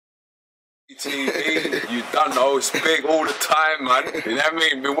LBTV, you don't know, it's big all the time, man. You know what I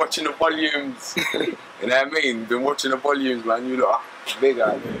mean? Been watching the volumes. You know what I mean? Been watching the volumes, man. You look big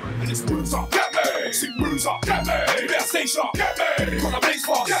out there, man. It's Bruza, get me. See Bruza, get me. Maybe I say sharp, get me. Cause I play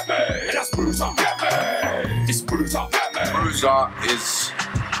fast, get me. And that's Bruza, get me. It's Bruza, get me. Bruza is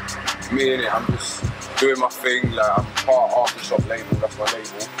me, innit? I'm just doing my thing. Like, I'm part of the shop label, that's my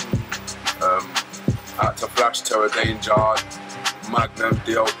label. Out to Flash, Terror Danger, Magnum,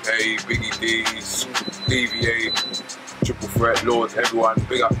 DLK, Biggie D's, DVA, Triple Threat, Lords, everyone,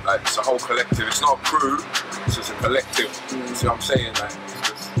 big up, like, it's a whole collective. It's not a crew, it's just a collective. You see what I'm saying? Like, it's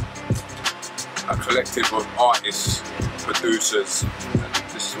just a collective of artists, producers, and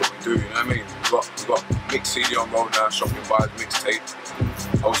this is what we do, you know what I mean? We've got mixed CD on road now, Shopping Bars, mixtape,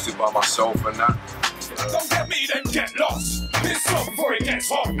 hosted by myself and that. Don't get me, then get lost. This song before it gets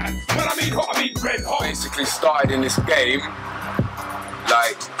hot, and when I mean hot, I mean red hot. Basically started in this game,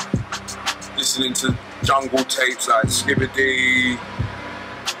 like, listening to jungle tapes like Skibadee,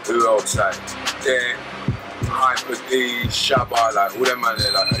 who else, like, Dead, Hyper D, Shabba, like, all them man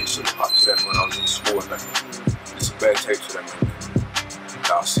there, like, I used to look up to them when I was in school, and like, listen to bare tapes to them, man.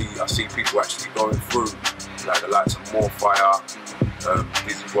 Like, I see people actually going through, like, the likes of More Fire,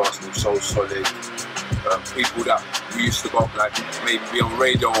 Busy Boston, So Solid, people that we used to go, like, maybe be on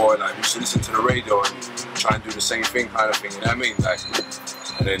radio, or like, we used to listen to the radio and try and do the same thing kind of thing, you know what I mean? Like,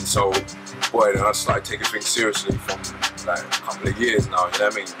 and then so, boy, then I started taking things seriously from like a couple of years now, you know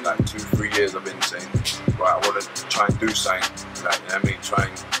what I mean? Like 2-3 years I've been saying, right, I want to try and do something, like, you know what I mean? Try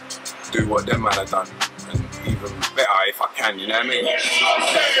and do what them man have done, and even better if I can, you know what I mean?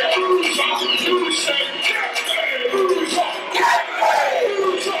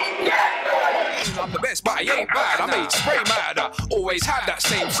 I'm the best, but I ain't bad. I made spray mad. I always had that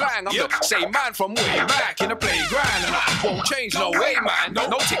same slang. I'm the same man from way back in the playground, and I won't change no way, man.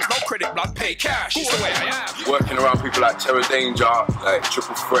 No tips, no credit, blood, pay cash. It's the way I am. Working around people like Terror Danger, like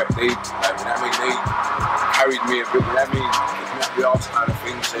Triple Threat, they, like, you know what I mean? They carried me a bit, you know what I mean? Kicked me up the arse kind of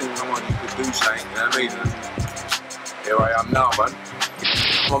thing, said, come on, you could do something, you know what I mean? And here I am now, man.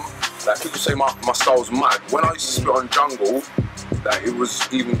 Like, people say my style's mad. When I used to spit on jungle, like, it was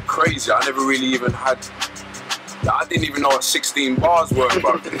even crazy. I never really even had, like, I didn't even know what 16 bars were,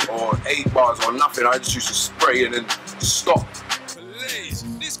 bro, or 8 bars or nothing. I just used to spray and then stop. Please,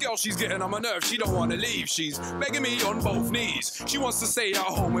 this girl, she's getting on my nerves. She don't want to leave. She's begging me on both knees. She wants to stay at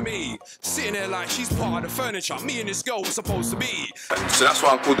home with me, sitting there like she's part of the furniture. Me and this girl were supposed to be. So that's why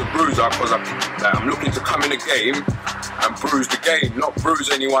I'm called the Bruza, because I'm looking to come in the game and bruise the game, not bruise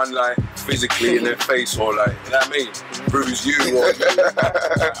anyone like physically in their face or like, you know what I mean? Bruise you or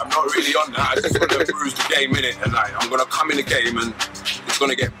I'm not really on that. I just want to bruise the game in it, and like, I'm gonna come in the game and it's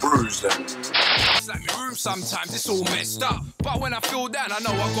gonna get bruised. And it's like my room sometimes, it's all messed up. But when I feel down, I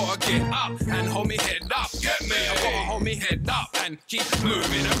know I gotta get up and hold me head up. Get me? I gotta hold me head up and keep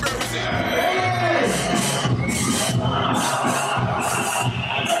moving and bruising.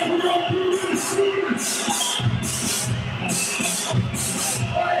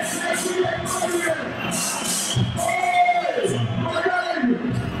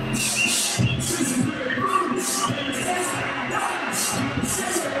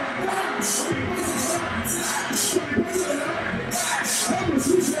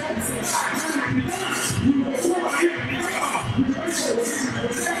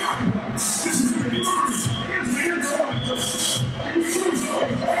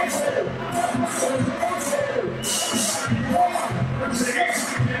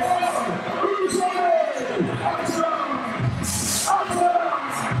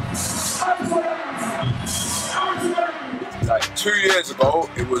 like 2 years ago,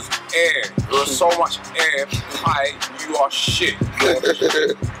 it was air. There was so much air. Hi, you are shit.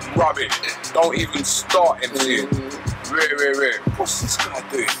 You're rubbish. Don't even start MCing. Rare. What's this guy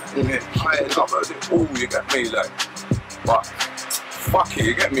doing? Hi, I love it. Oh, you get me, like. But fuck it,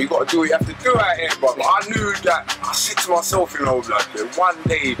 you get me. You gotta do what you have to do out here, bro. But I knew that. I said to myself, you know, like, one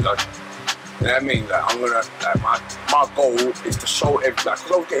day, like, you know what I mean? Like, I'm gonna, like, my goal is to show everybody, like,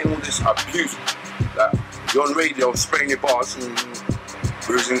 because I was getting all this abuse. Like, you're on radio, spraying your bars,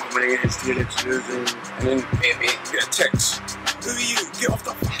 bruising, coming in, stealing, losing, and then maybe get a text. Who are you? Get off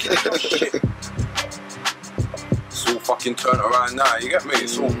the fucking shit. It's all fucking turned around now, you get me?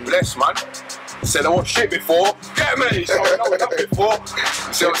 It's all blessed, man. said I want shit before. Get me? So I know nothing before.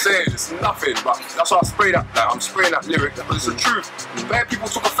 You see what I'm saying? It's nothing, but that's why I spray that. Like, I'm spraying that lyric because it's the truth. Bare people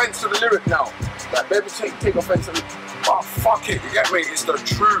took offense to the lyric now. Like, bare people take offense to it. But fuck it, you get me? It's the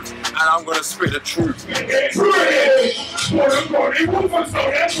truth, and I'm gonna spit the truth. It's pray.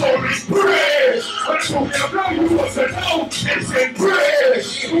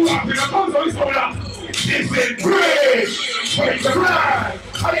 It's in praise. Praise the flag.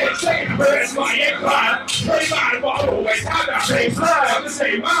 I ain't saying the birds, but I ain't blind. Very mad, but I always have that same flag. I'm the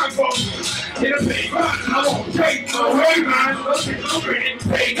same man from in a big man. I won't take no way, man. Don't think I'm ready to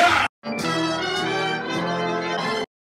pay God.